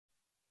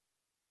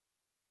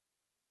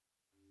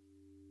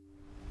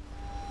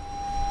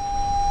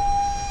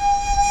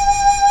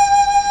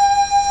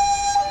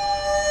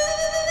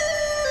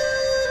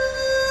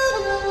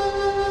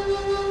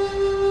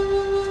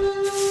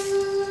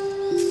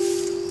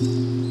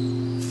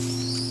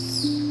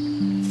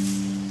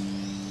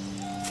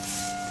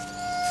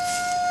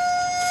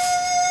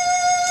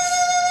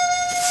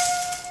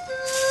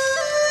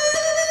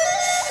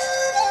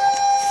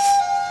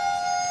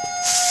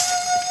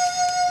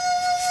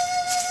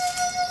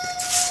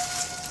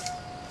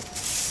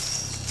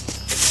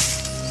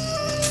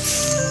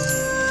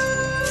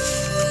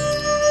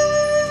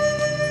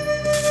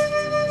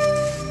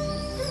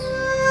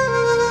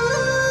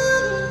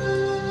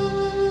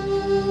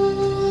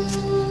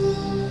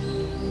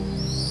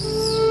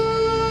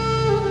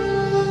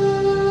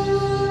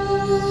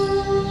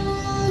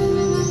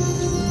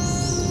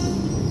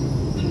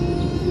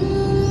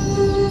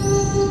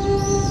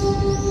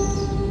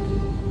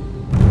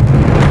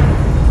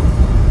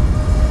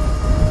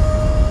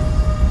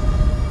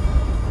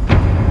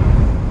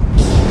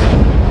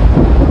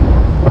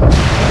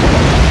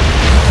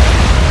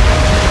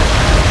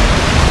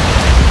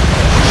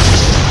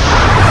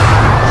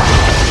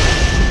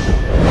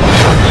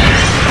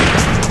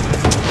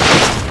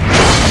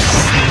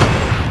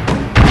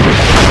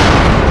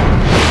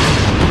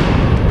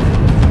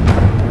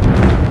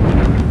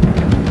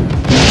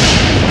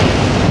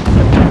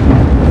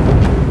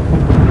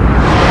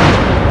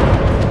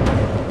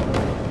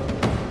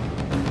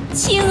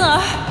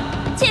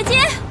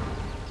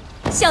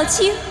小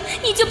青，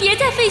你就别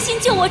再费心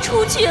救我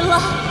出去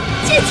了，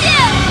姐姐。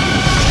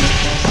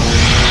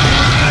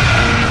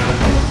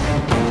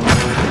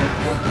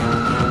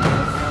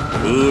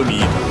阿弥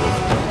陀佛，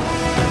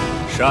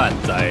善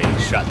哉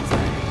善哉。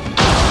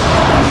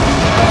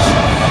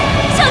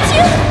小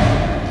青，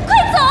快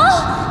走！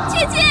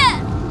姐姐，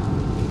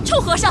臭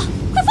和尚，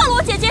快放了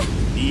我姐姐！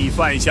你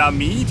犯下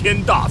弥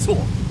天大错，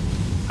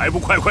还不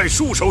快快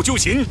束手就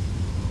擒！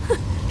哼，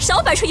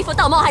少摆出一副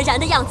道貌岸然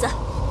的样子。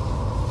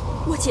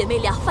我姐妹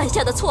俩犯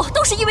下的错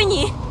都是因为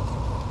你，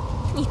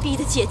你逼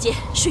得姐姐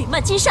水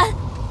漫金山，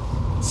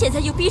现在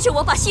又逼着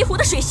我把西湖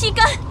的水吸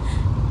干，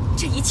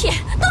这一切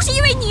都是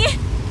因为你。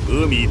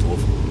阿弥陀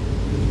佛，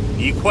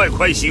你快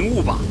快醒悟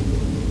吧！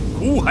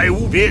苦海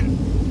无边，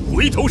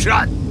回头是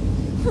岸。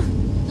哼，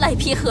赖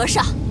皮和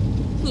尚，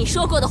你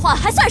说过的话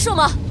还算数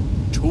吗？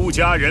出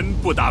家人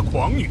不打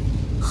诳语。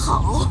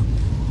好，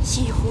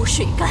西湖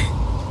水干，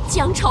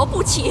江潮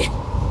不起，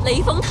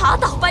雷峰塔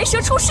倒，白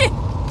蛇出世，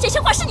这些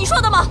话是你说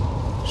的吗？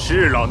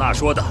是老衲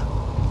说的，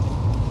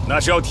那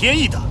是要天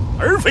意的，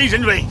而非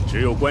人为。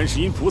只有观世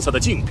音菩萨的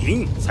净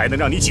瓶，才能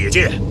让你姐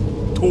姐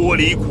脱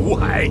离苦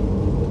海。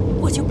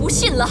我就不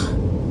信了，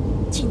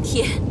今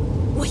天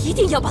我一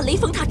定要把雷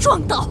峰塔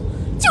撞倒，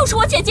救出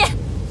我姐姐。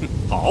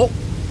好，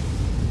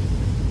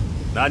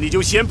那你就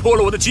先破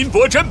了我的金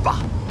箔阵吧。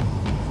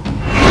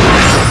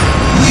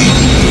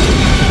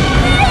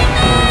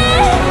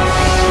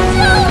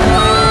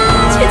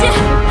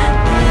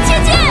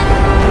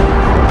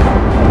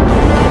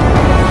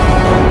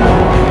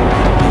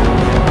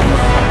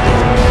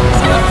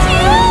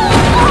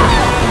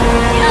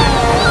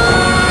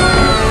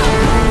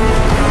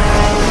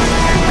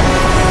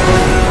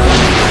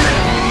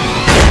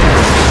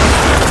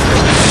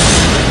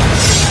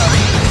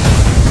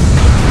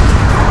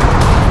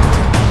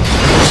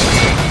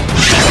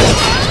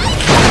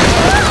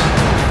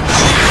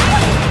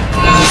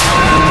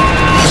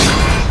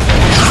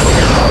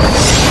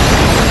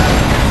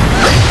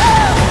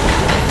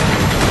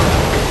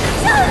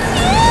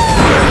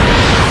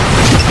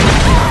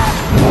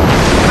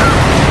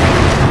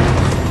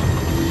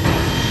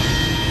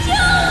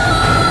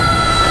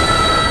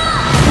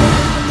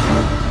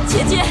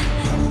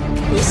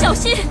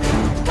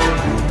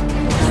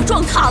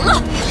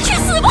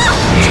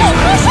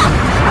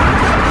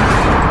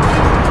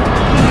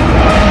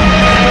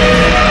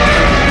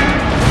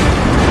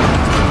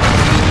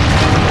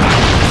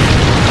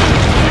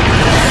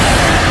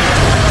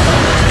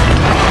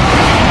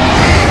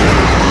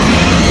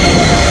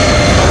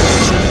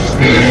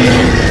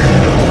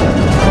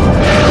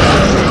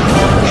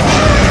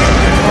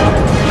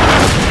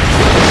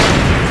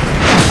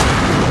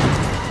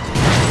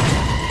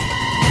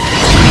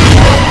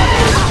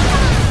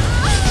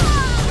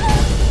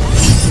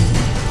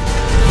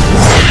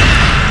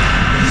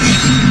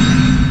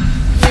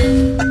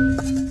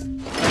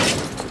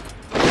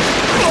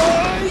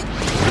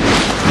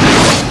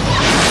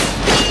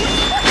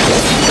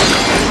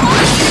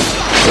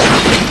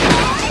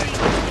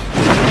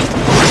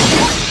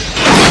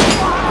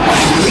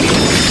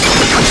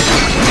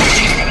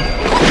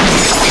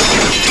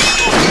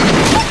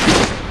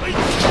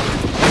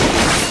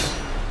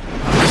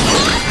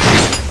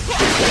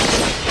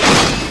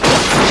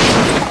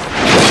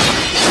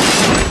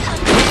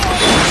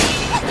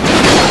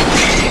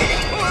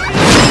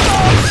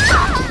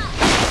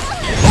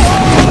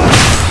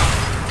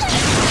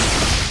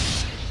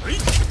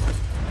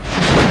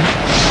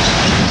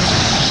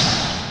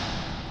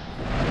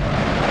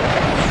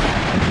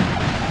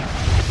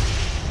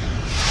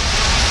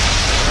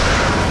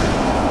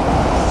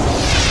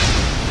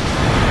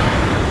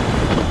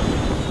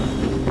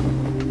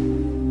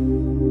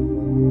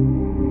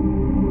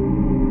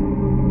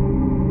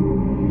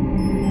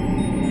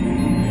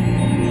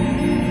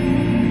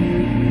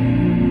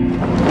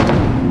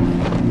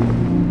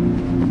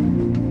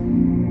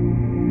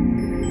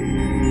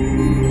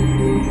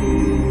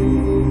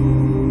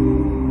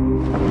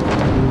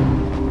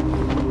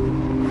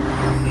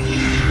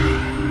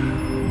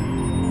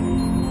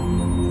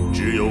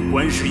只有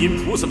观世音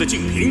菩萨的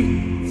净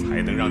瓶，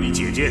才能让你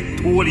姐姐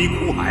脱离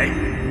苦海。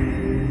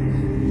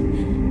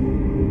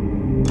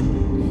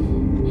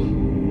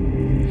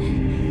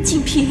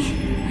净瓶，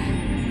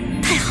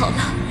太好了，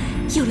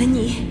有了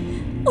你，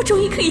我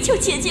终于可以救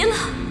姐姐了。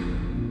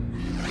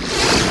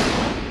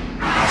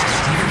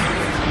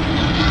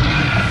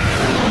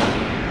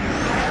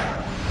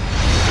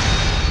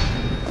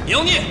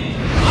妖孽，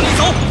哪里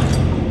走？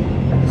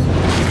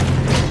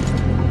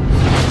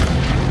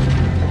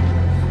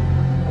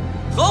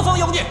何方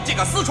妖孽，竟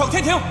敢私闯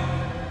天庭？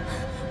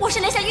我是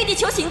来向玉帝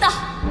求情的。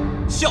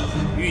笑话，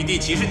玉帝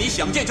岂是你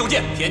想见就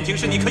见？天庭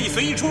是你可以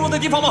随意出入的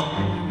地方吗？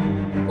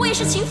我也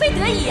是情非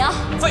得已啊！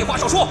废话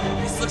少说，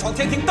你私闯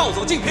天庭，盗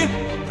走净瓶，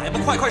还不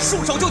快快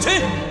束手就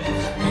擒！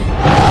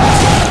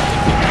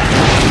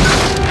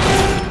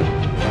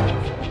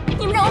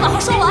你们让我把话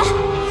说完，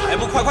还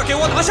不快快给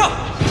我拿下！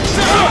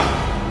是。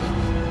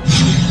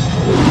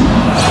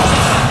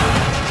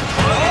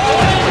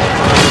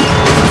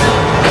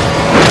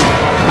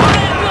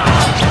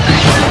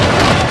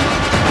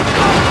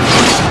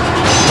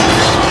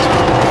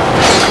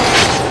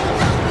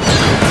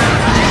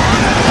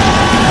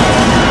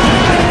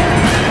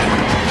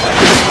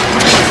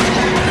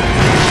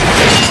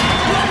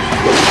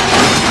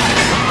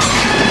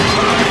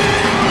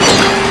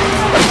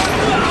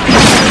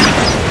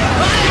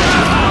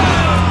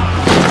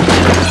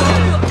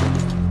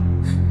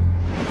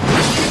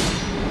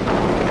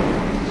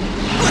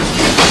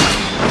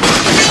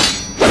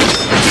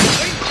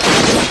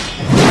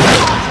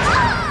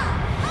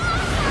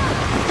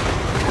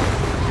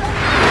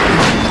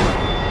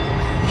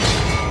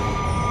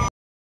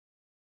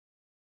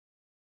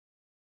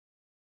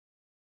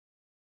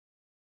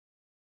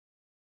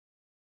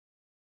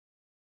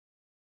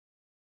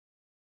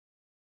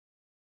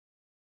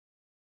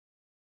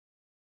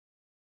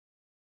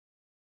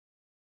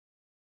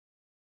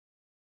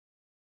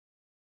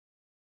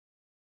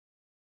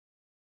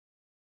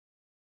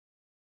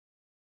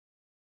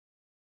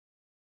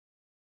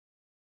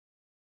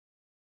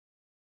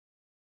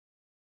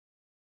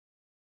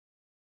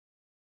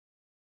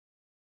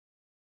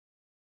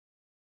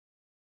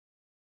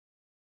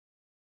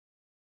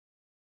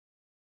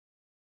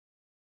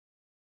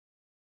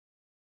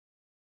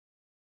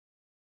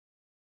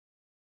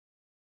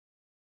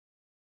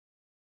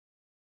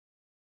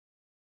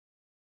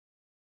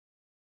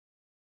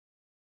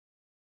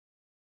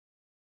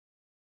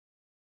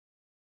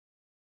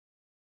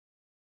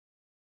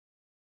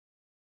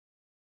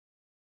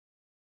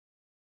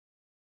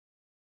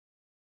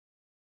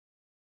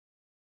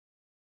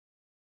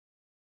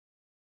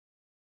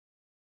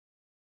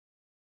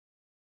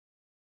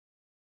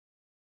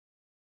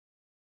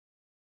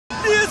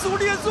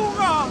列宗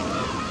啊！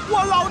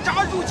我老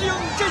扎入京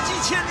这几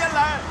千年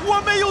来，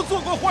我没有做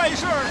过坏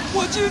事儿，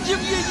我兢兢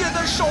业业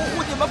地守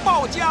护你们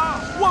鲍家，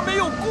我没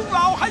有功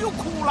劳还有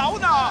苦劳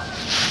呢。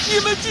你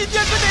们今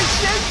天可得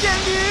显显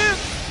灵，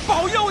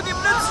保佑你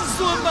们的子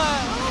孙们，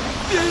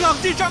别让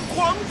这场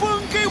狂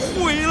风给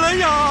毁了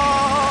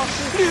呀！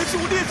列宗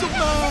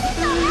啊！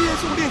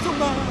列宗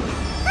啊！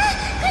快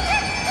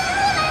看，他们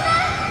来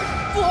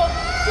了！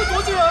快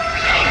躲起来！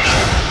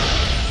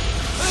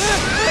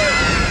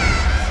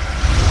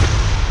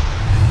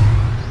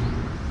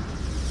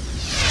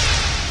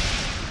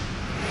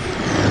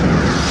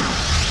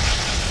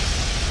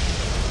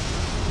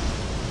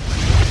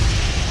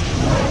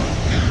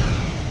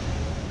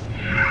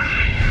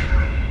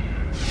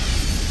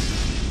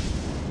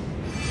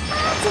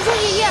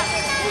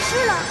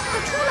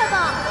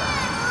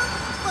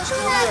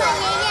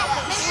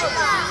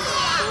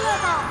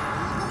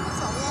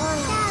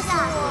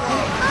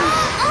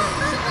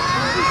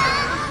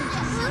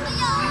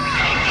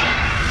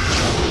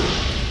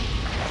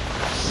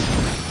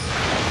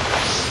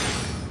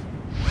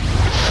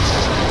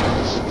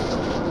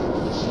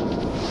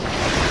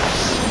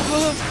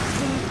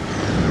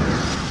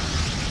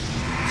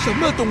什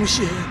么东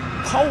西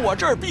跑我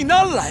这儿避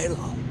难来了？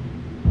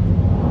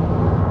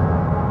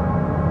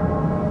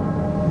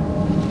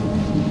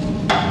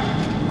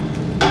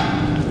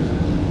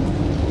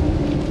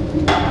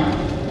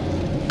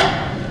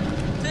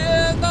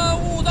天干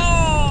物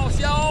燥，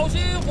小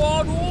心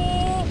火烛。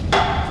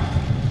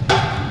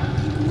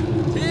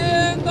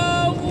天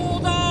干物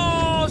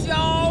燥，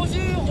小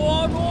心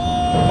火烛。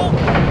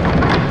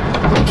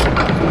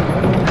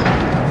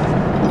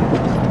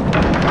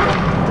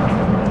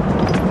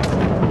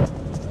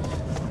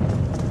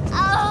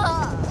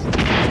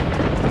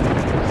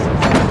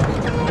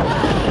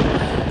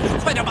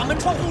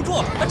窗护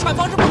住，产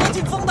房是不能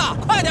进风的，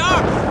快点儿！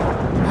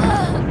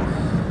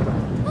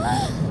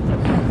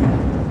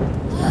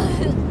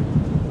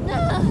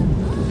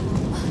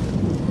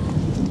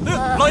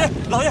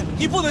老爷，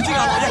你不能进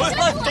啊！老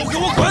爷，都给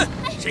我滚！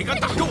谁敢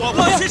挡着我，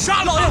我先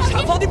杀了！老爷，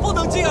产房你不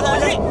能进啊！老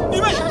爷，你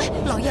们，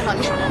老爷，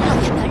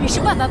男人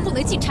是万万不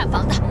能进产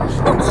房的，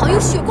弄不好有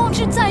血光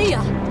之灾呀！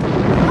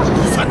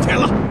 3天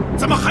了，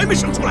怎么还没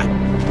生出来？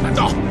难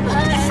道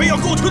你非要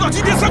给我推到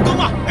今天3更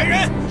吗？来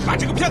人，把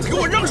这个骗子给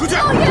我扔出去！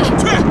老爷，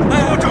去，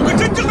给我找个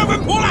真正的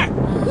稳婆来！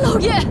老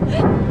爷，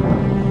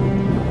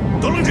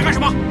都愣着干什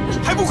么？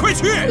还不快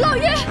去！老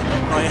爷，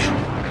老爷，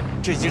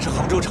这已经是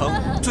杭州城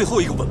最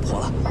后一个稳婆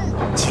了，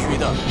其余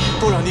的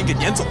都让您给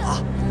撵走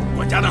了。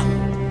管家呢？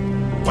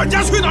管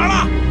家去哪儿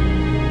了？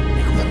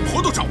连个稳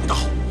婆都找不到，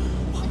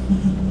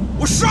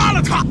我杀了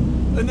他！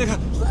那个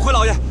回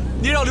老爷，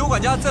您让刘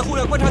管家在后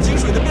院观察井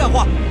水的变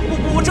化，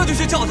我这就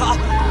去叫他。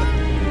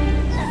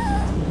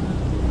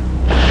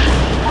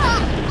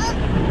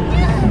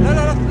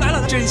来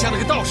了！真像那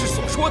个道士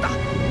所说的，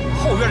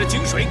后院的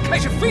井水开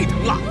始沸腾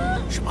了。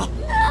什么？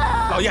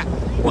老爷，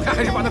我看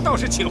还是把那道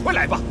士请回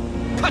来吧，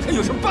看看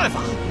有什么办法。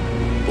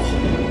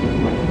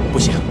不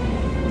行，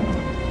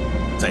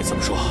再这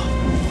么说，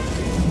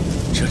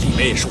这里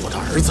面也是我的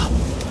儿子。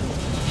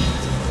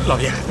老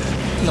爷，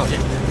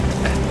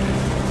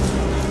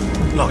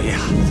老爷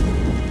啊，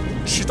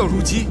事到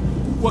如今，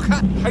我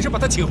看还是把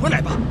他请回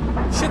来吧。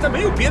现在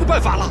没有别的办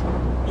法了，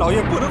老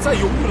爷不能再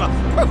犹豫了，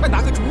快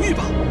拿个主意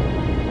吧。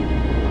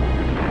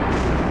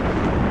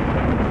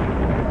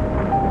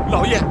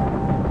老爷，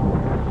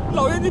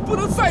你不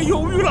能再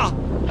犹豫了，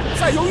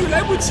再犹豫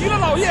来不及了，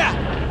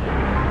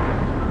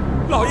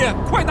老爷，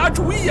快拿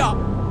主意呀！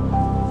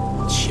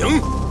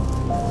请，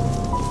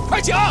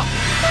快请！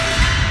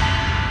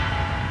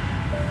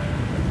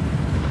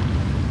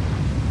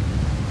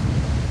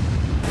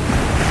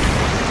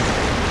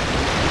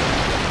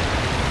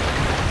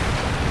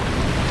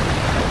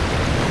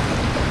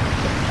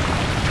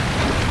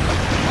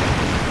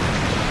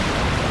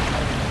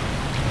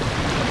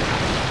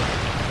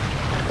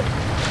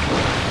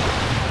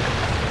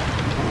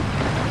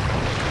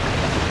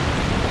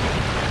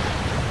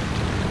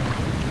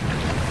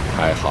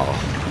还好，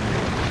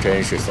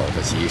真是走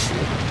得及时。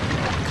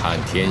看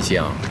天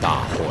象，大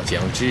祸将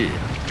至。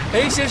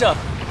哎，先生，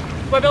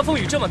外边风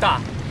雨这么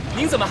大，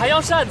您怎么还摇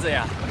扇子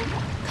呀？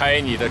开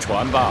你的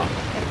船吧。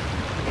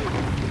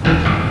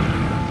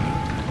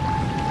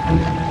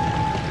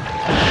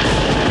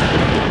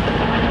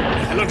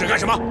你还愣着干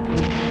什么？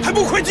还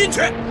不快进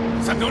去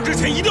！3更之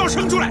前一定要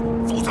生出来，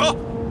否则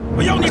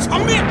我要你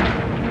偿命！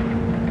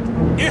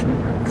你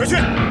快去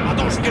把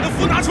道士给的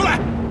符拿出来。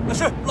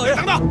是，老爷。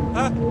等等，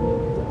哎。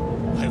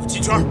还有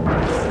金圈，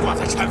挂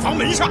在产房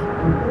门上。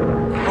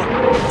好，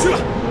去吧。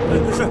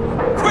是，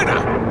快点。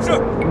是。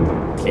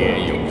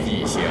天有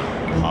异象，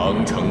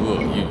杭城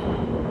厄运。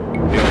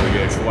6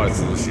月初2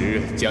子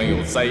时，将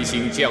有灾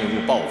星降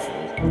入报府，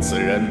此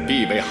人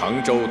必为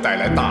杭州带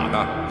来大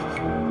难。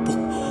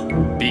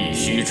必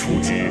须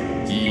除之，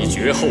以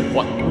绝后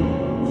患。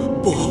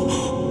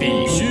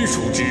必须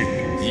除之，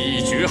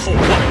以绝后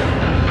患。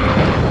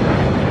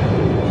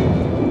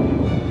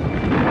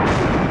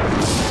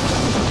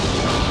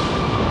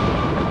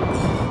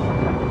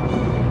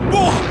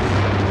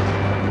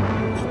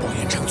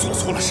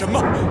什么？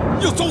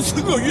要遭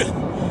此厄运？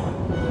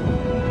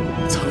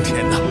苍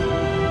天呐！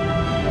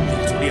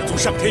列祖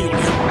上天有灵，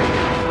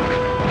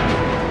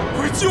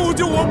快救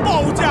救我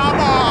鲍家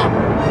吧！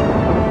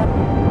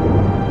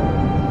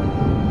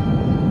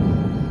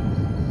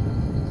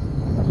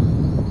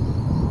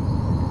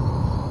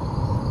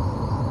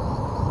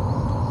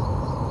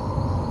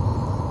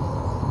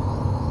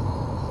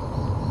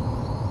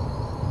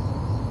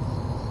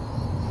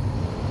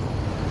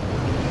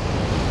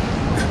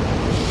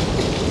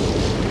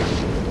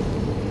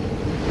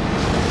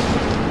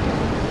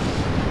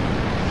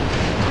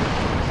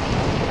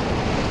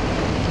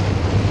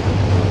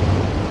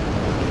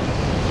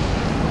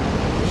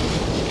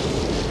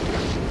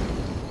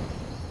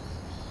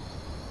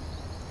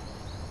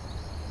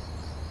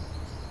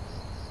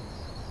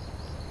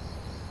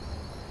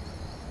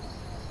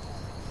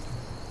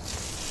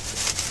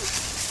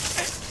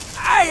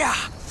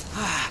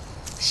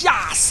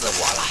吓死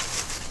我了！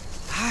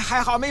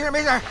还好，没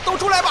事，都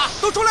出来吧！吓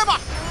死我们了！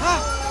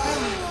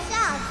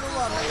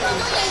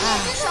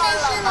没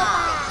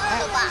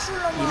事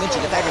了吧？你们几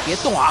个待着别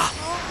动啊，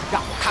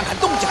让我看看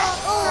动静。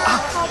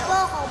好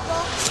吧。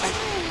刚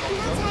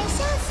才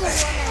吓死我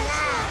们了。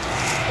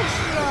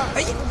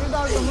是，不知道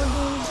什么东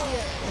西。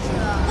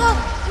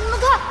你们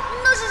看，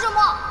那是什么？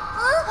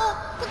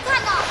快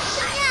看呐！啥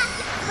呀？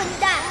笨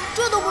蛋，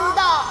这都不知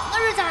道，那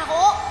是彩虹。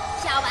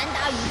下完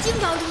大雨经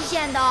常出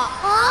现的。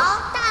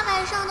大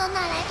晚上的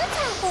哪来的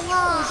彩虹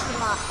啊？是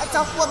吗？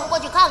走，我们过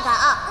去看看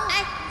啊！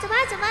哎，走吧。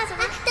等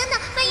等，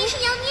万一是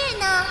妖孽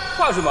呢？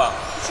怕什么？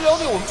是妖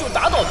孽我们就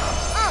打倒他。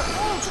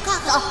去看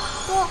看。走。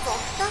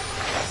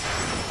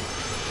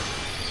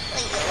哎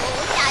呦，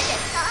吓人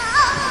啊！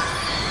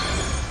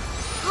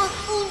妖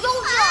精！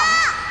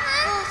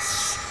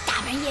大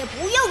半夜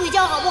不要鬼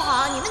叫好不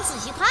好？你们仔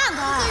细看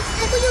看。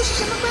会又是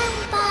什么怪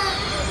物吧？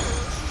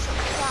是什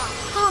么呀？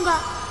看看。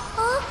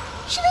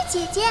是位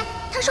姐姐，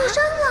她受伤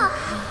了，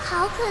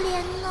好可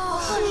怜呢。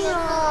是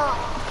啊，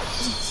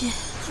姐姐，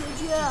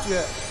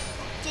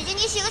你醒醒！姐姐，你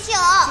醒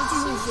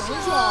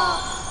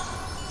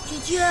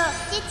醒！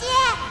姐姐！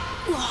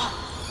哇，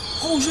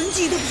好神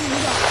奇的形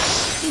象，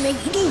里面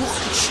一定有好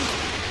吃的。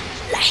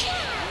来，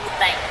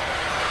来。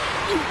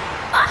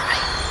哎，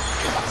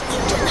真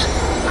的，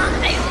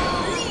哎，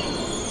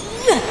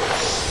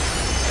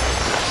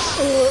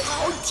好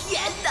甜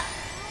呐！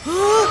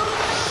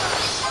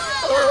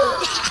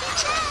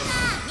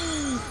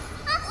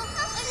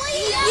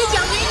别讲，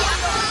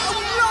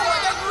让我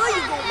再喝一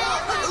口吧！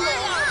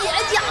别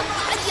讲，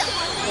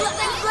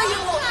再喝一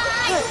口！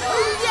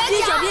别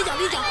讲，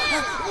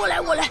我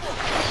来。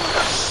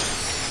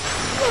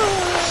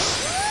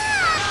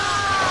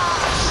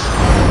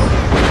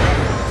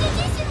姐姐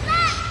醒来！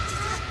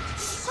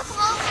快跑！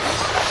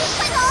快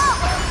走！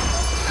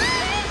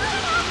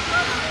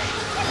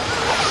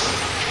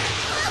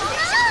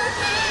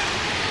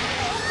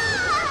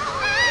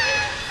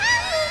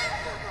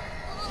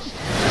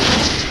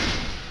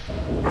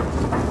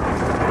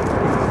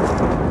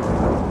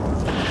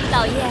老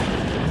爷，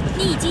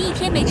你已经1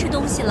天没吃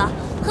东西了，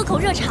喝口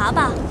热茶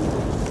吧。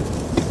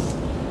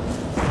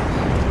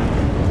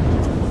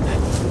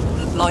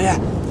老爷，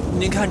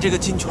您看这个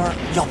金圈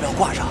要不要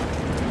挂上？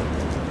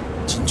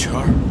金圈？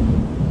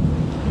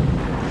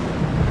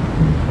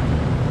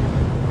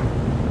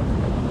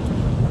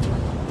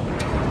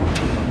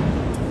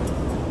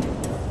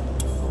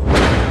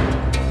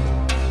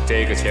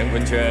这个乾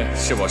坤圈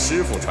是我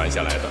师父传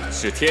下来的，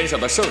是天上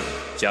的圣物，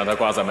将它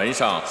挂在门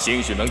上，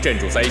兴许能镇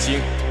住灾星，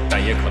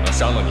但也可能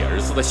伤了你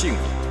儿子的性命。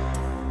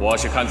我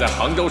是看在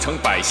杭州城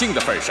百姓的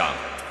份上，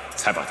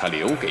才把它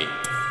留给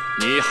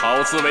你，你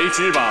好自为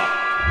之吧。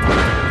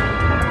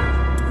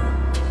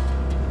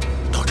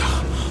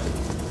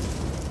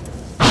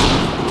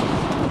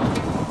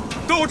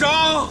道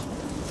长，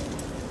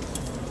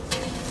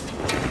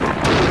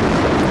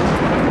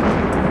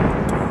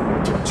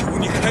求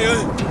你开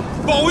恩，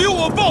保佑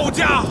我鲍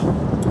家，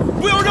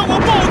不要让我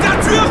鲍家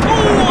绝后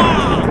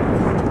啊！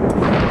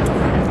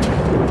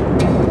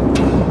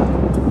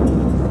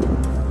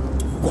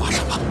挂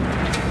上吧。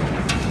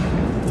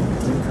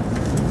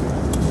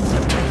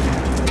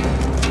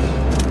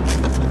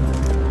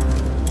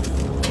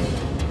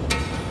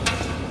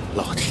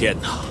老天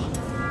哪！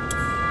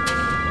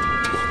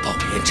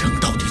城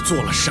到底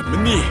做了什么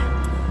孽？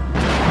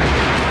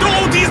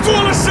到底做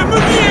了什么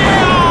孽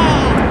啊！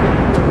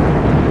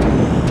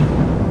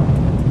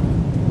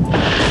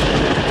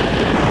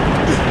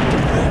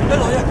哎，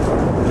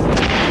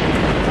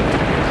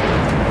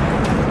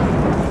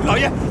老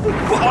爷，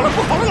不好了，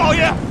老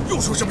爷，又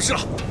出什么事了？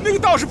那个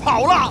道士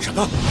跑了。什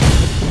么？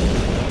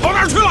跑哪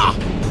儿去了？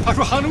他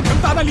说杭州城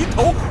大难临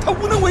头，他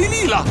无能为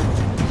力了，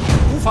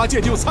无法解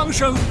救苍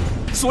生，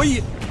所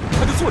以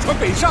他就坐船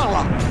北上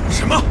了。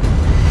什么？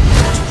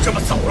这么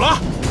走了？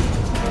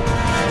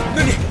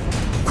那你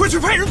快去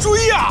派人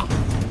追呀！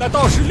那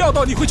道士料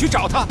到你会去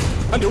找他，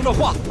他留了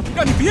话，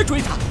让你别追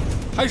他，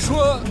还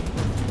说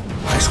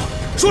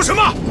什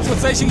么？说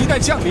灾星一旦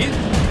降临，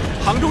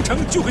杭州城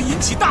就会引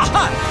起大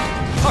旱。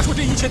他说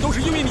这一切都是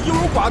因为你优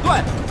柔寡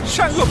断、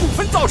善恶不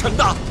分造成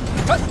的。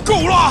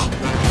够了！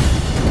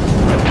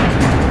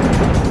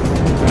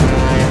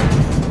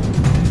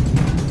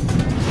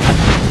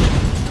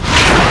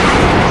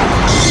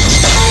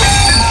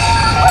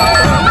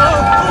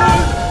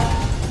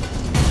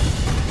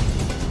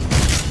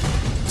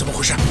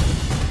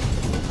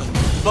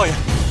老爷，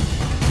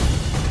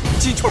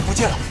金圈不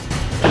见了。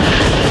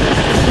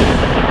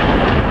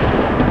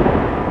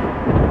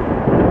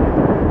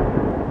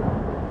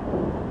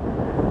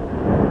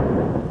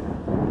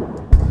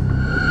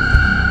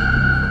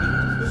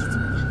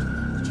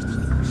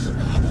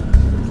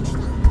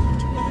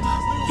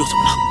又怎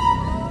么了？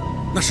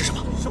那是什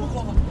么？什么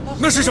光啊？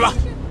那是什么？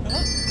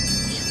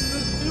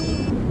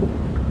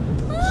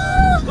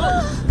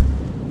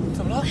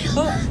怎么了？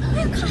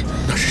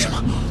那是什么？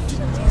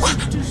快！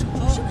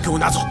给我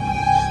拿走！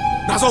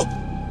拿走！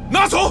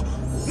拿走！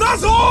拿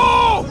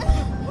走！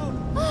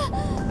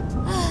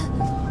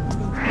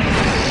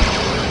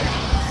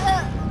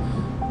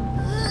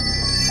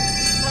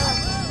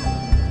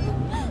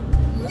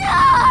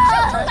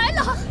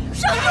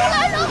上周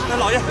来了！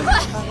老爷，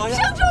快！老爷，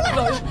上周来了！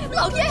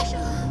老爷，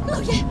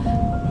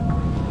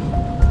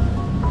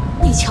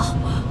你瞧，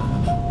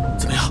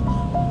怎么样？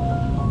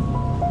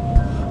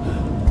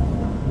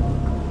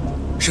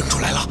生出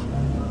来了。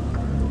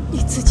你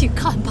自己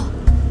看吧。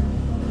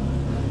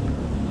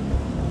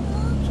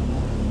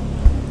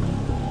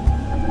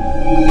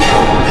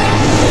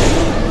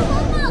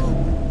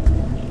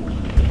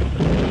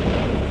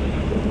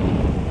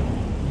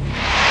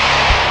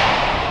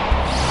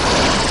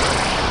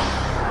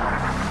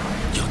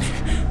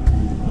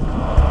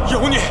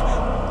有你！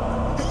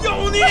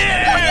老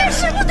爷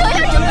使不得呀，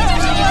这不就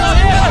是你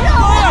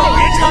老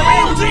爷城没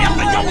有这样的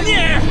妖孽！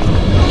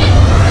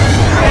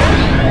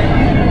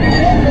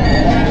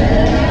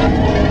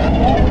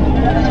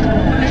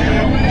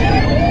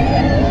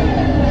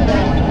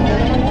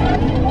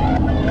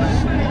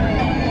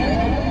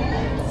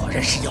果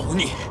然是妖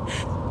孽！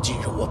今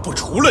日我不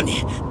除了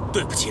你，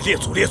对不起列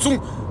祖列宗，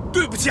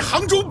对不起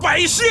杭州百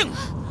姓！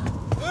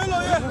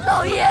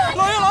老爷！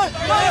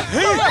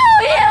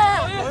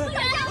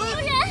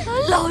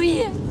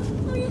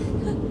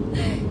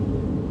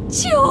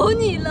求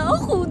你了，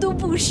糊涂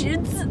不识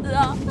字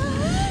啊！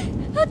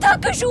他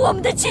可是我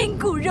们的亲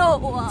骨肉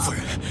啊！夫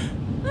人，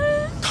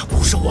他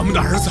不是我们的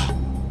儿子，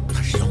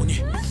他是妖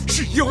孽，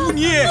是妖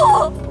孽！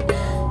不，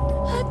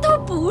他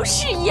不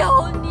是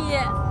妖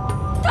孽，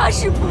他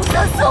是菩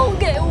萨送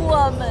给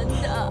我们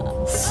的。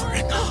夫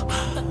人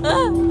呐，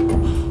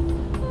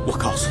我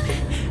告诉你，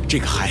这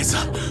个孩子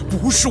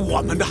不是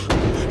我们的，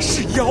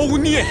是妖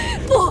孽！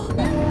不，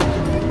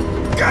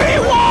给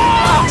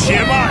我！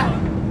且慢！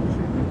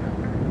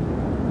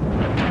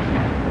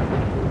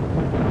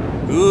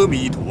阿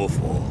弥陀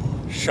佛，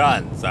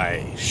善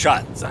哉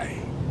善哉。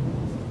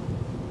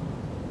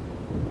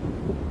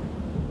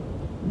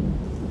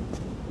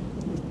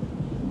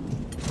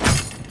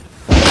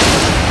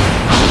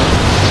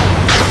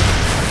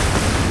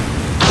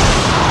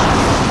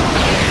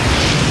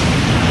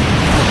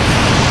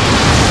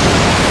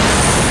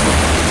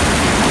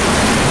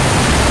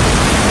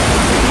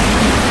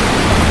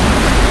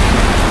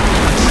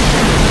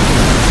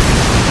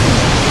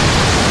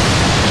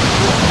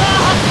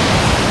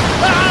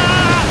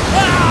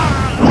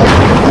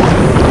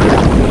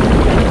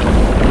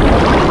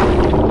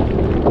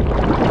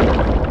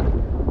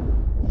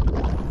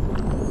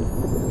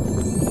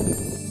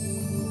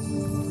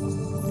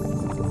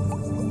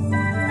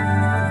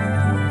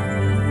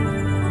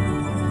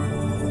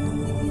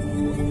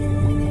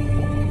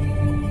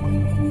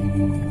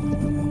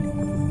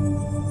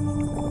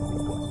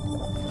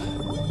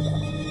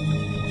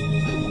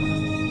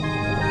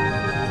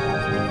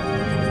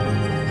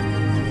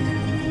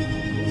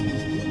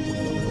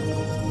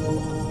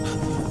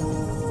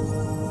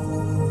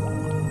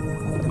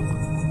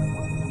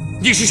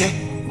你是谁？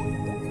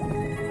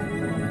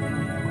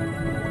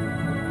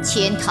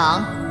钱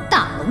塘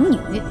大龙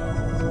女。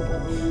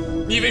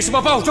你为什么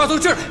把我抓到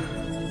这儿来？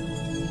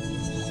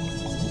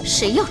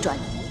谁要抓你？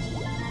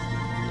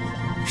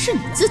是你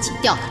自己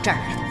调到这儿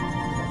来的。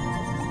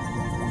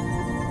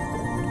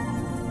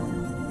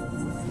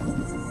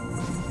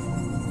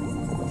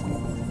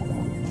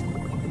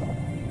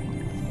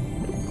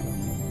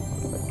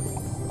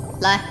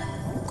来，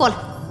过来。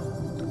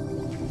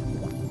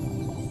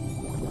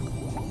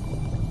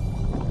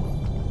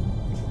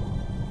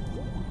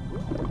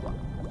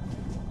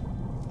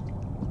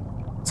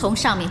从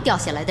上面掉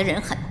下来的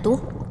人很多，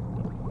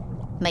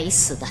没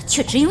死的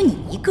却只有你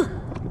一个。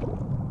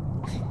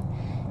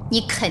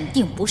你肯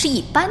定不是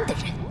一般的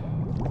人，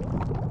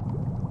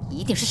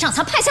一定是上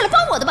苍派下来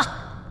帮我的吧？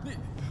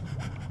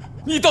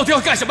你到底要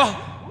干什么？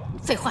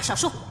废话少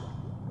说，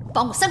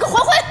帮我三哥还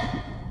魂！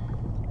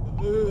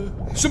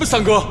什么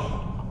三哥？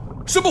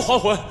什么还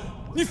魂？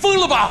你疯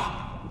了吧？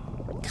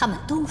他们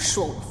都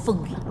说我疯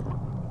了，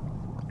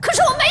可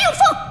是我没有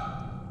疯。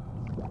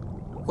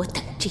我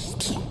等这一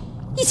天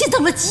已经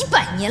等了几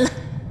百年了。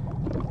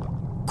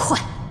快，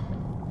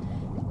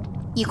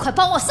你快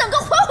帮我三哥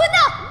还魂呐！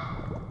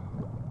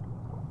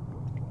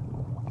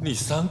你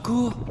三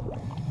哥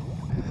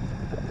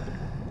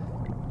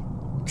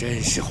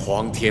真是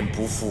皇天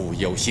不负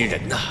有心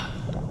人呐！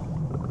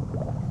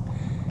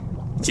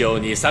救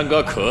你三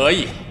哥可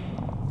以，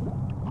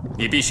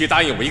你必须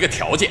答应我一个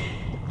条件。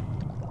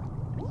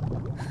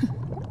哼，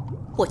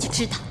我就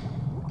知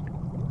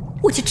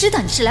道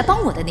你是来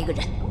帮我的那个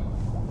人。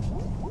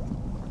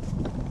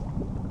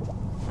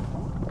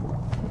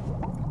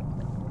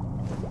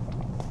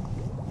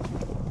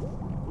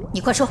你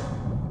快说，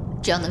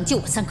只要能救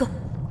我三哥，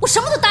我什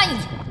么都答应你。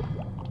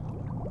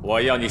我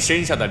要你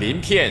身上的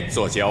鳞片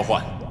做交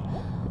换。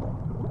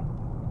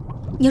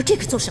你要这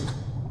个做什么？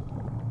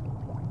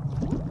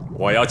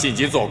我要进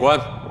京做官，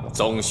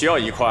总需要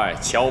一块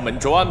敲门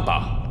砖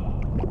吧？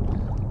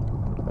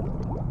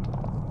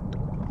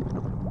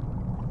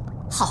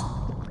好。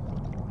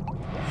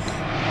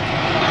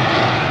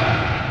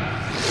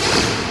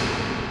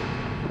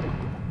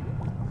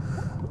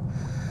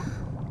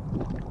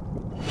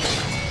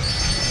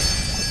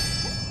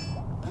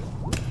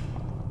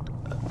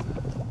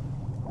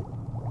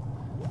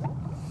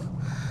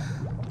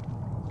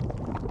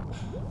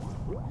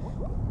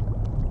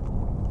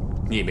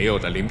你没有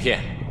的鳞片，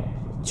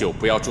就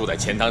不要住在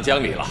钱塘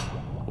江里了。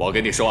我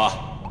跟你说啊，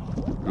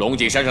龙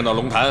井山上的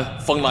龙潭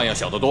风浪要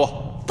小得多。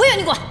不要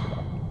你管，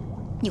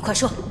你快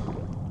说，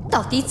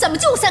到底怎么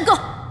救三哥？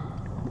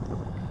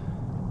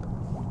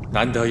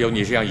难得有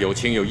你这样有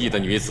情有义的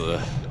女子，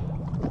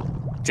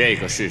这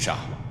个世上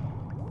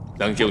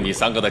能救你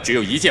三哥的只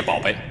有一件宝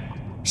贝。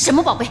什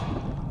么宝贝？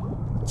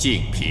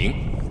净瓶。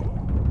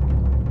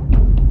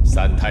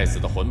三太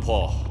子的魂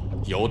魄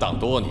游荡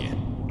多年。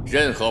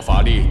任何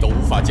法力都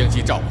无法将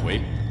其召回，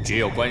只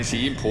有观世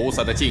音菩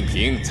萨的净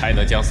瓶才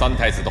能将三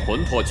太子的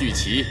魂魄聚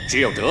齐。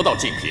只有得到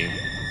净瓶，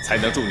才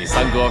能助你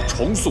三哥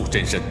重塑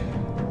真身。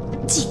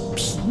净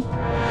瓶？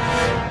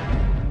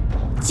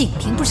净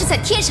瓶不是在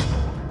天上，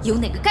由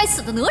那个该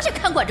死的哪吒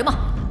看管着吗？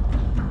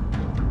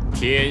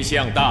天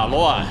象大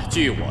乱，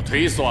据我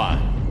推算，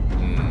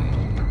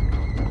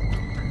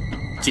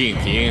净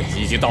瓶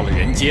已经到了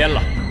人间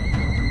了。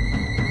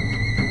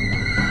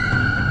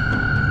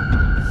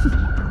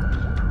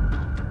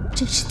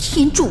真是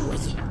天助我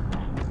也！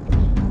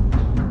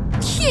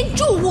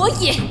助我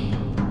也。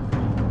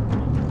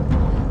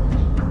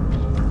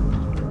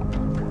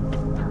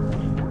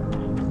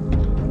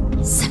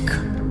三哥，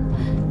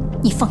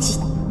你放心，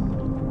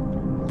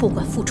不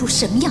管付出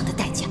什么样的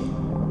代价。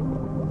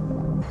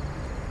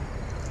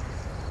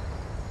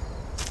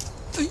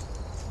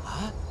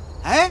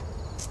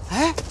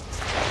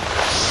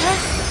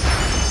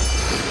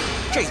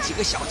这几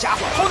个小家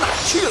伙跑哪儿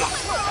去了？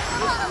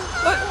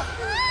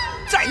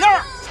在那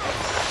儿！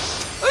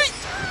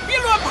别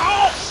乱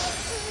跑！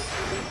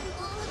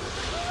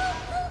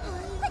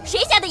谁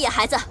家的野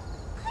孩子，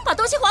把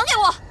东西还给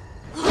我！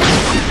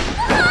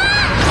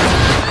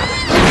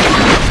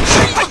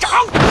排长，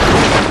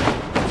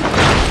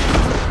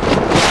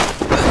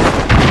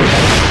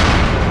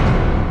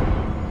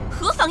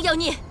何妨妖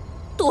孽，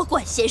多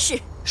管闲事！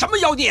什么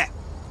妖孽？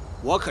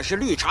我可是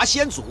绿茶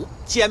先祖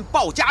兼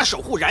鲍家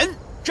守护人。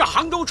这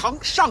杭州城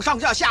上上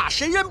下下，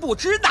谁人不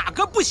知哪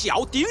个不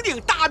晓，鼎鼎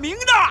大名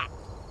的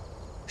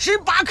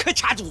18颗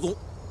茶祖宗。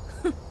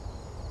哼，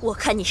我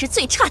看你是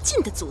最差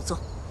劲的祖宗，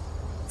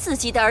自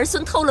己的儿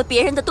孙偷了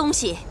别人的东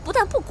西，不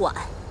但不管，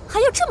还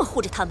要这么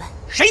护着他们。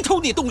谁偷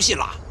你东西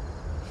了？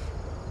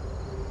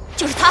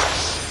就是他。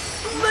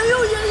没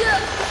有爷爷，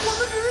我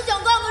们只是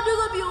想看看这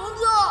个瓶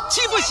子。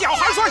欺负小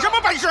孩算什么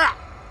本事？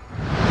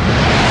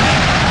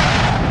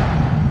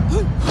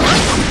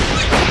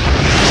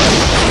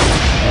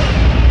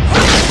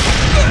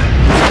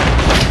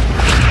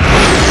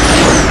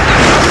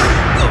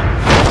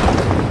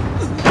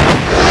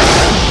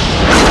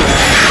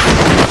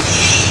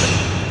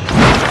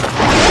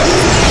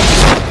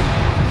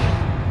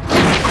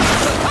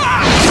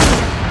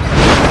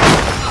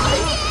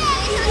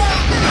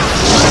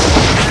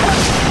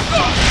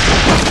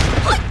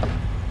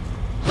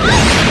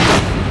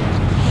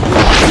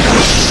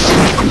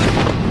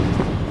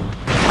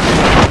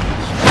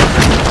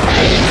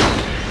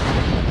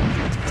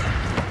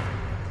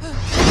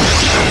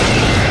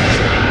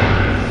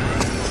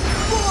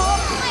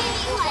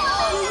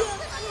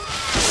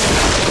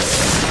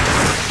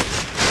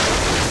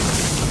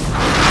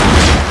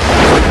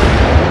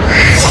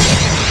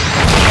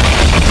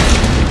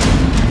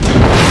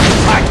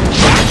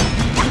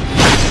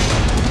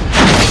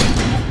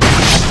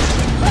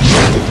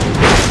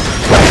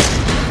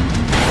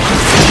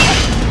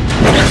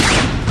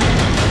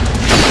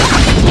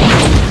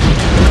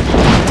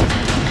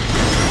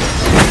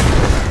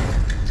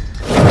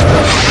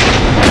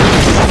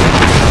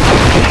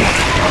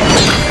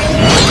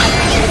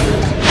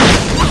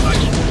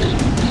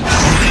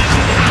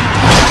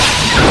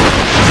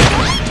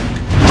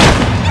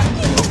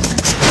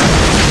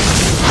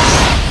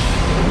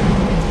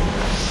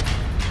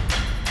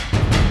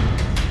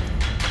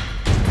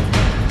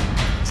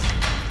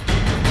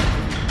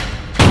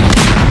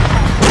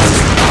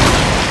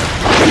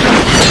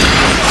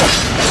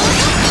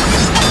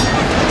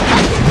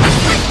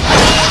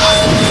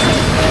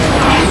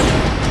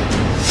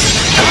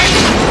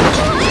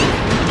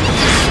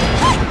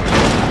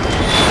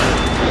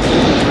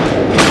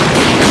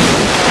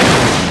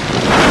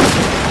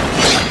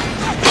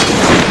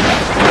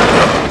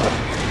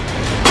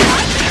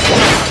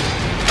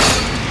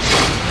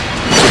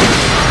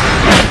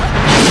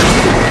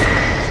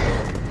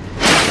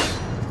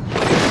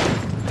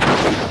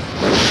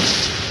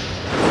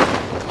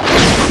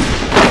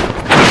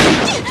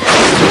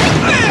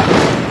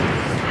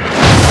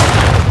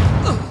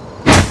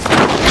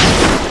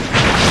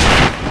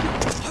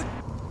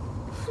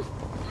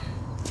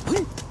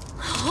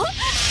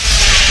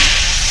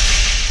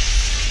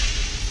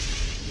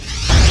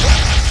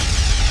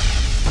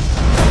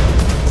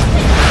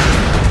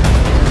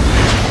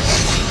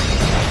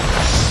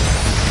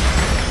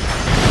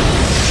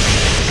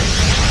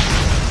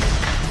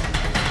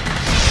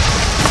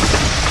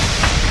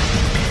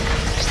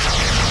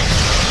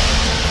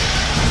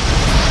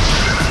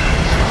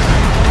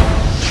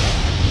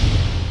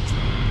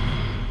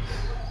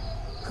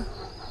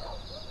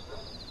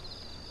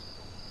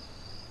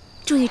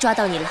终于抓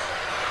到你了，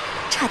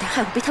差点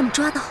害我被他们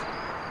抓到，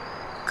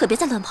可别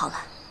再乱跑了。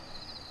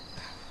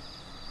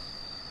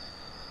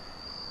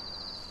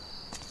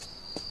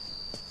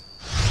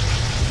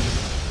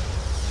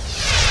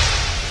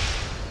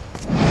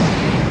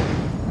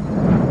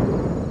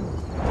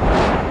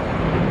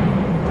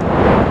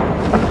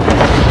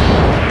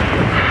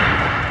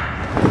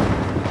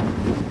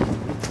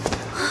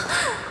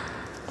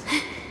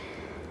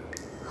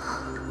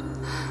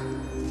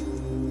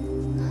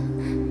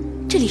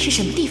这里是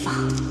什么地方？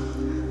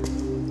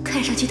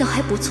看上去倒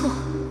还不错，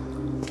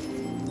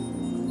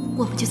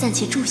我们就暂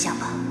且住下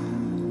吧。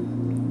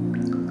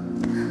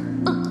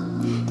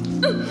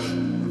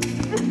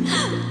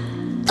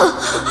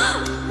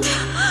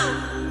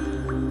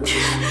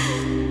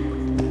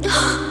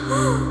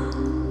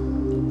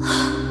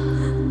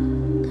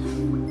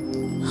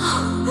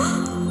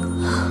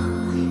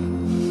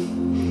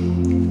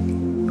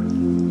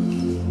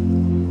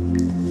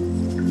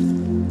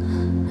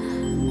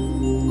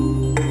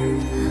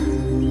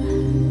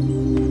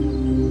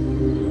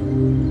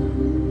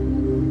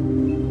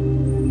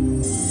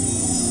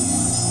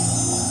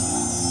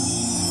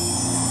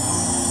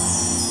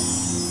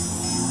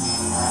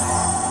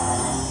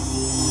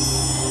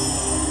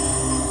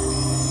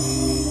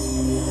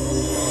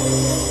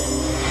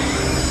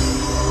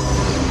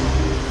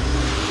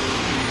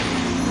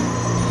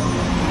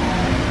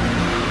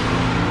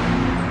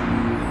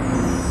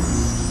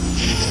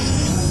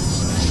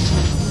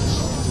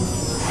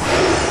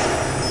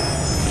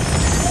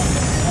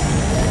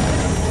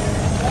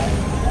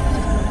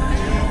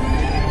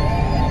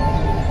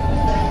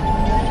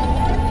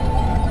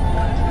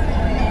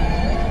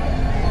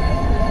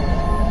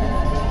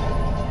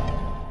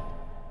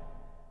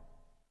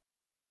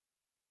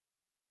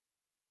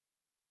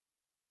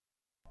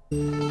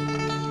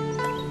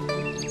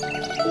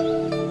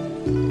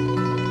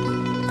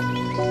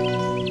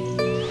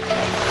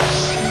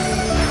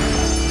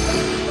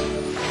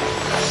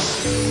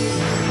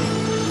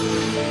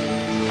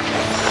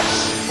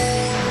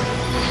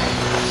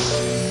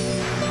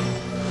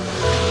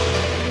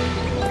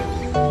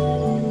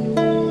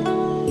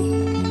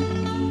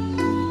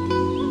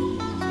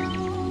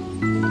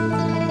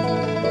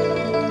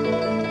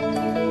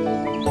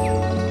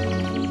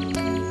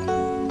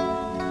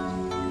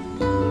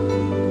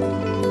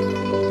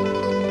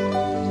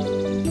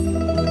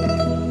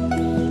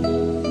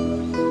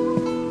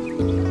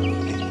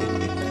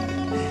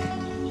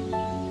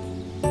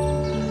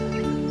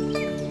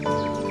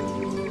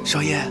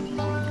少爷。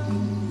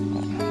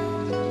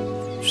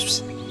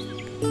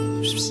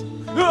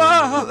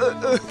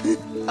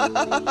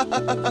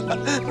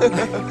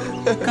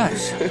干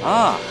什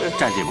么？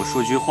站这不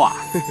说句话？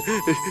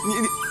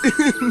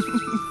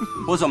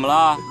我怎么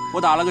了？我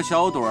打了个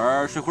小盹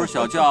儿，睡会儿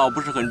小觉，不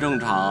是很正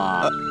常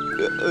啊？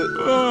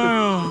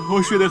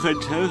我睡得很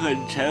沉很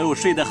沉，我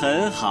睡得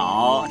很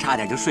好，差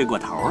点就睡过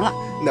头了。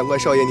难怪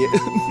少爷你，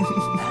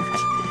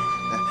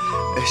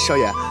少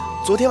爷，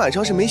昨天晚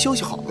上是没休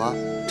息好吗？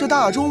这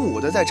大中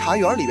午的在茶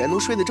园里边能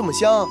睡得这么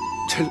香，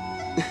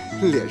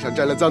这脸上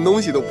沾了脏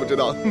东西都不知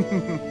道。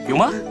有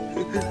吗？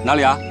哪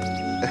里啊？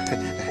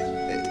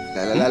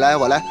来，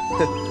我来。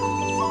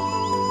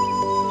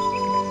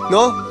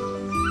喏，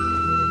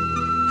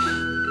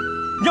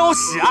鸟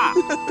屎啊！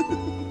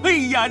哎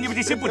呀，你们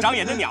这些不长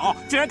眼的鸟，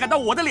竟然敢到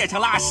我的脸上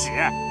拉屎！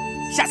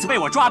下次被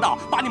我抓到，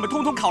把你们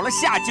通通烤了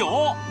下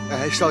酒！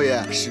哎，少爷，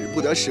使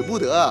不得，使不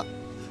得！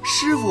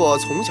师傅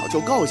从小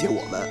就告诫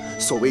我们，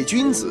所谓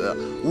君子，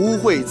污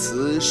秽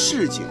词，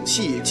市井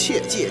气，切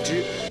戒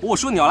之。我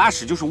说鸟拉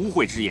屎就是污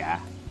秽之言，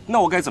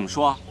那我该怎么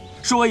说？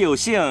说我有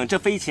幸这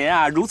飞钱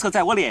啊如厕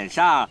在我脸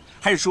上，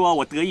还是说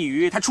我得益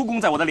于它出宫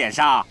在我的脸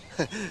上？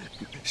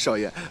少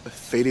爷，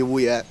非礼勿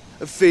言，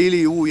非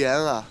礼勿言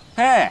啊！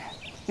哎，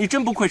你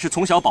真不愧是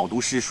从小饱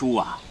读诗书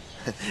啊！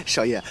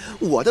少爷，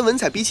我的文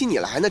采比起你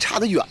来那差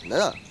得远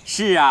呢。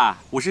是啊，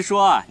我是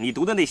说你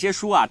读的那些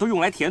书啊，都用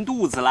来填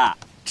肚子了。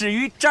至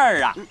于这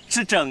儿啊，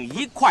是整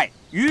一块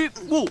鱼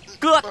木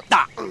疙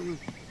瘩。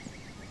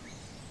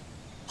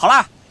好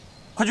了，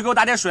快去给我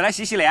打点水来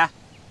洗洗脸。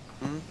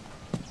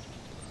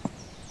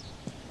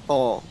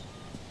哦。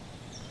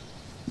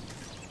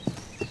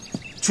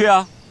去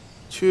啊。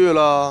去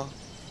了。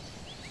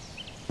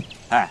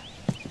哎，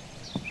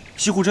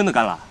西湖真的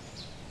干了？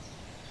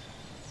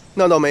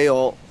那倒没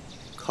有，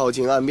靠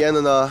近岸边的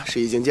呢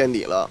是已经见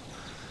底了，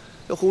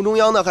这湖中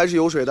央呢还是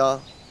有水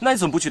的。那你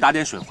怎么不去打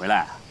点水回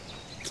来？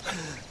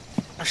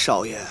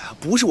少爷，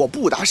不是我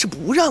不打，是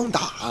不让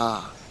打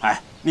啊！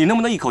哎，你能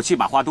不能一口气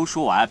把话都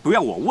说完，不要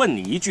我问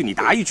你一句你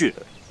答一句？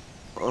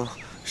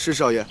是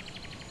少爷。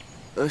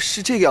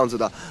是这个样子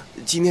的，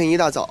今天一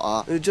大早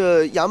啊，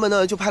这衙门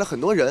呢就派了很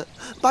多人，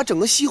把整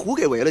个西湖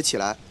给围了起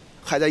来，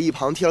还在一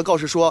旁贴了告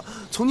示说，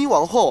从今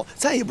往后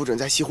再也不准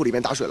在西湖里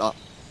面打水了。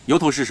由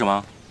头是什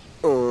么？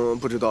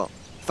不知道，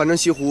反正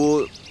西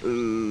湖，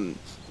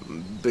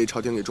被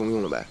朝廷给征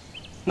用了呗。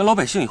那老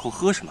百姓以后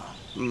喝什么？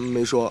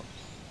没说。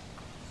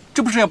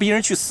这不是要逼人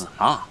去死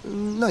吗？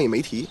那也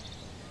没提。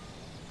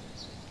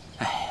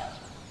哎呀，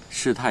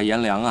世态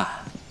炎凉啊，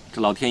这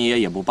老天爷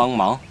也不帮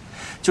忙。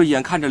就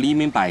眼看着黎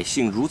民百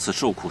姓如此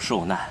受苦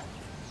受难，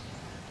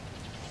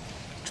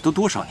这都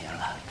多少年了，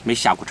没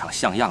下过场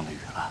像样的雨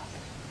了。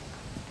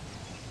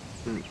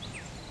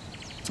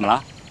怎么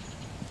了？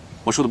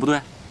我说的不对？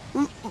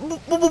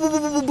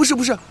不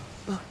是。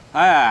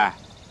哎，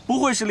不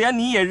会是连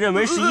你也认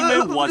为是因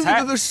为我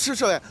才？是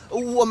少爷，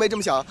我没这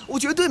么想，我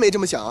绝对没这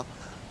么想。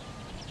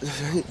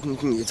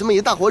你这么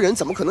一大活人，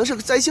怎么可能是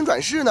灾星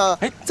转世呢？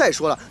哎，再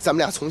说了，咱们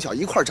俩从小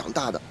一块长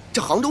大的，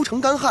这杭州城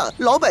干旱，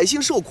老百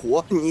姓受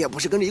苦，你也不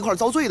是跟着一块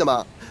遭罪的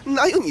吗？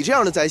哪有你这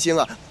样的灾星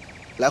啊，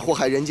来祸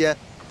害人间？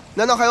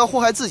难道还要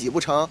祸害自己不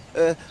成？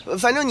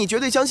反正你绝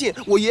对相信，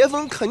我爷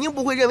风肯定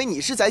不会认为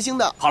你是灾星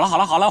的。好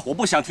了，我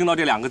不想听到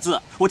这两个字，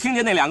我听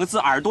见那两个字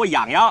耳朵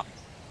痒痒。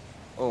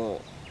哦，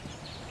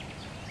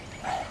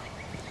哎，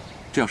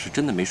这要是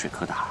真的没水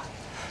可打，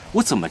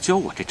我怎么教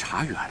我这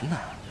茶园呢？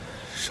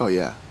少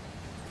爷，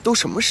都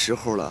什么时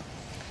候了，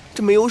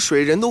这没有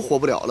水人都活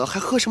不了了，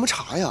还喝什么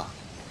茶呀？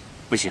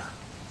不行，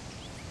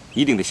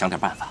一定得想点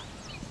办法。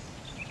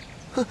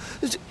哼，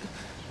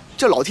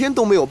这老天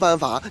都没有办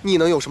法，你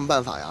能有什么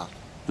办法呀？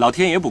老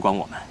天爷不管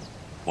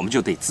我们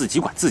就得自己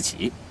管自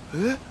己。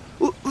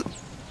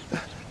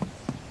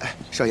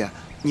少爷，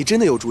你真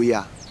的有主意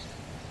啊？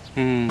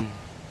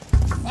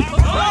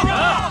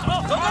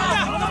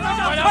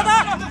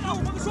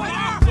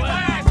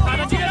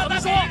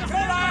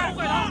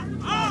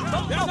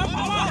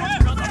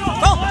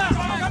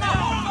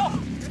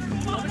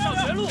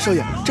少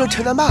爷，这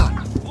陈南坝，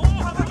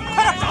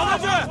快点找他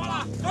去！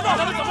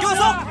给我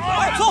搜，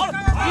快搜！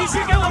必须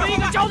给我们一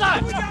个交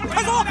代！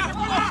快搜！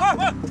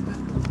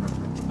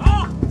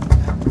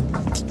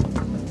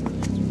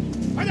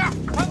快点！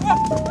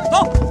走！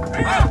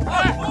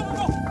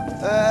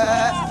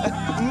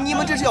你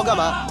们这是要干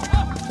嘛？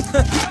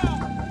哼！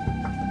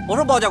我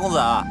说包家公子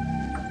啊，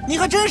你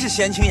还真是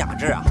闲情雅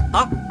致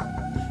啊！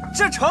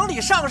这城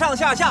里上上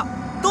下下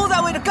都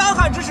在为这干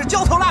旱之事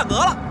焦头烂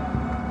额了。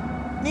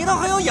你倒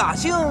还有雅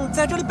兴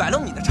在这里摆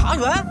弄你的茶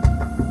园，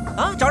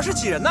长势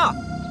欺人呐！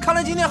看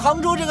来今天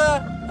杭州这个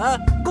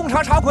贡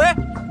茶茶魁，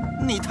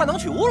你探囊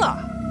取物了。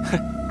哼，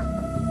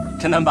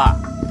陈南坝，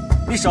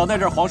你少在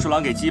这儿黄鼠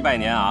狼给鸡拜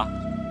年啊！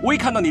我一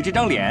看到你这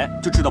张脸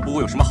就知道不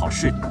会有什么好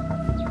事。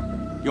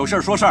有事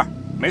儿说事儿，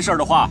没事儿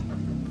的话，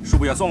恕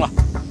不远送了。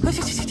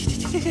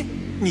去！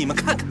你们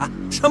看看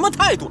什么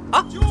态度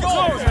啊！就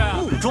是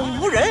目中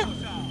无人。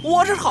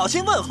我这是好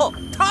心问候，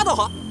他倒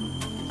好，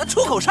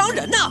出口伤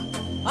人呐！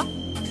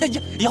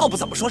要不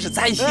怎么说是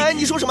灾星？哎，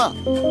你说什么？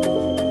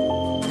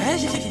哎，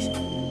行，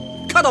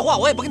看到话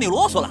我也不跟你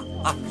啰嗦了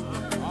啊！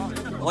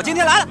我今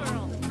天来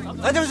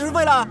了，就是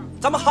为了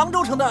咱们杭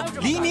州城的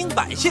黎民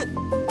百姓，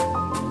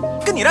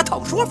跟你来讨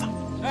个说法。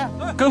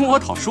跟我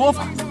讨说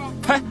法？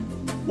嘿，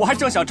我还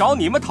正想找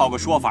你们讨个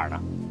说法呢。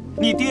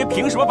你爹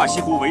凭什么把西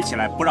湖围起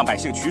来，不让百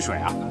姓取水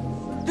啊？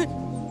这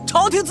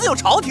朝廷自有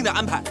朝廷的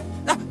安排，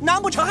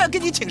难不成还要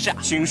跟你请示啊？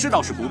请示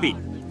倒是不必，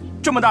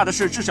这么大的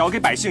事，至少要给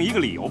百姓一个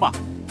理由吧。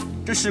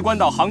这事关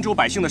到杭州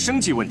百姓的生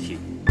计问题，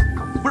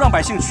不让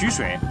百姓取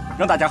水，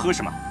让大家喝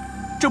什么？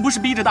这不是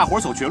逼着大伙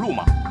走绝路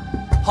吗？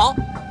好，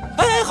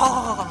哎，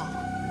好，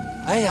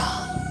哎呀，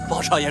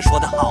鲍少爷说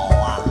得好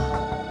啊！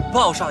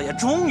鲍少爷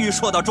终于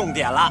说到重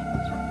点了。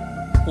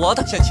我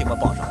倒想请问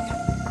鲍少爷，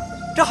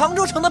这杭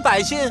州城的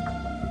百姓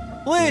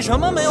为什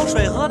么没有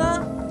水喝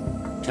呢？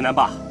陈南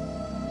霸，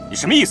你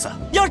什么意思？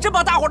要真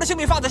把大伙的性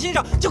命放在心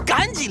上，就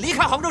赶紧离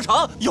开杭州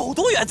城，有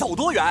多远走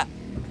多远，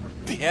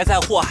别再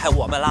祸害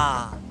我们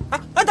啦！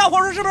哎，大伙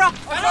说是不是？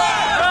不要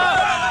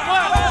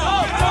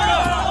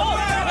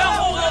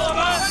护着我们，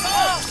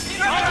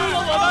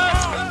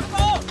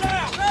保护着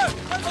我们，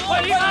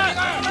快离开！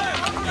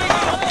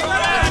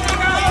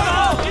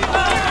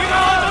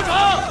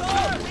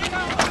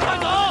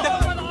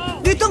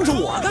你瞪着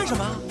我干什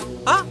么？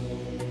啊！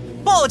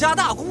鲍家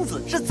大公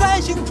子是灾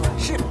星转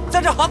世，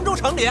在这杭州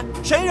城里，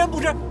谁人不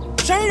知，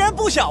谁人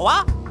不晓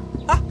啊！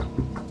啊！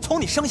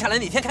从你生下来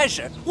那天开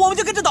始，我们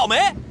就跟着倒霉。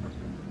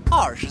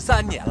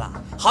23年了，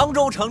杭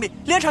州城里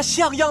连场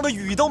像样的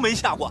雨都没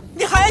下过，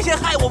你还嫌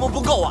害我们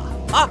不够啊？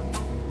啊！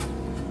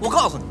我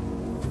告诉你，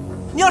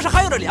你要是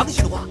还有点良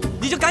心的话，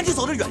你就赶紧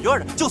走得远远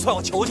的。就算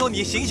我求求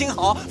你行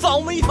好，放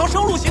我们一条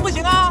生路，行不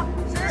行啊？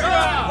是，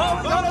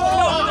放我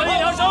们一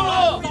条生路。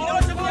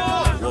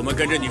我们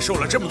跟着你受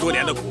了这么多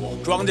年的苦，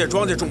庄稼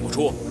种不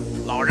出，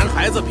老人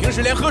孩子平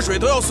时连喝水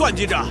都要算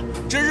计着，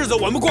这日子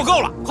我们过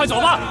够了。快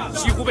走吧，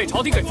西湖被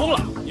朝廷给封了，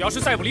你要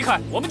是再不离开，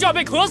我们就要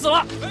被渴死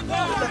了。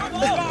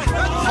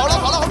好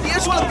了，别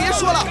说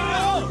了，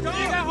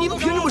你们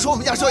凭什么说我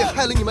们家少爷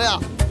害了你们呀？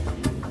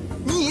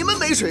你们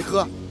没水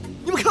喝，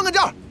你们看看这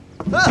儿，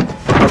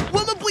我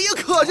们不也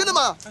渴着呢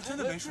吗？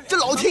这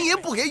老天爷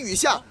不给雨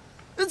下，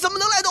怎么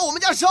能赖到我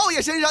们家少爷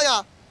身上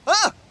呀？啊，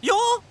哟，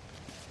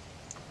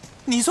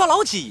你算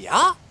老几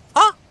呀？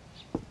啊，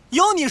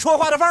有你说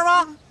话的份儿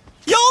吗？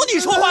有你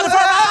说话的份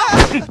儿吗？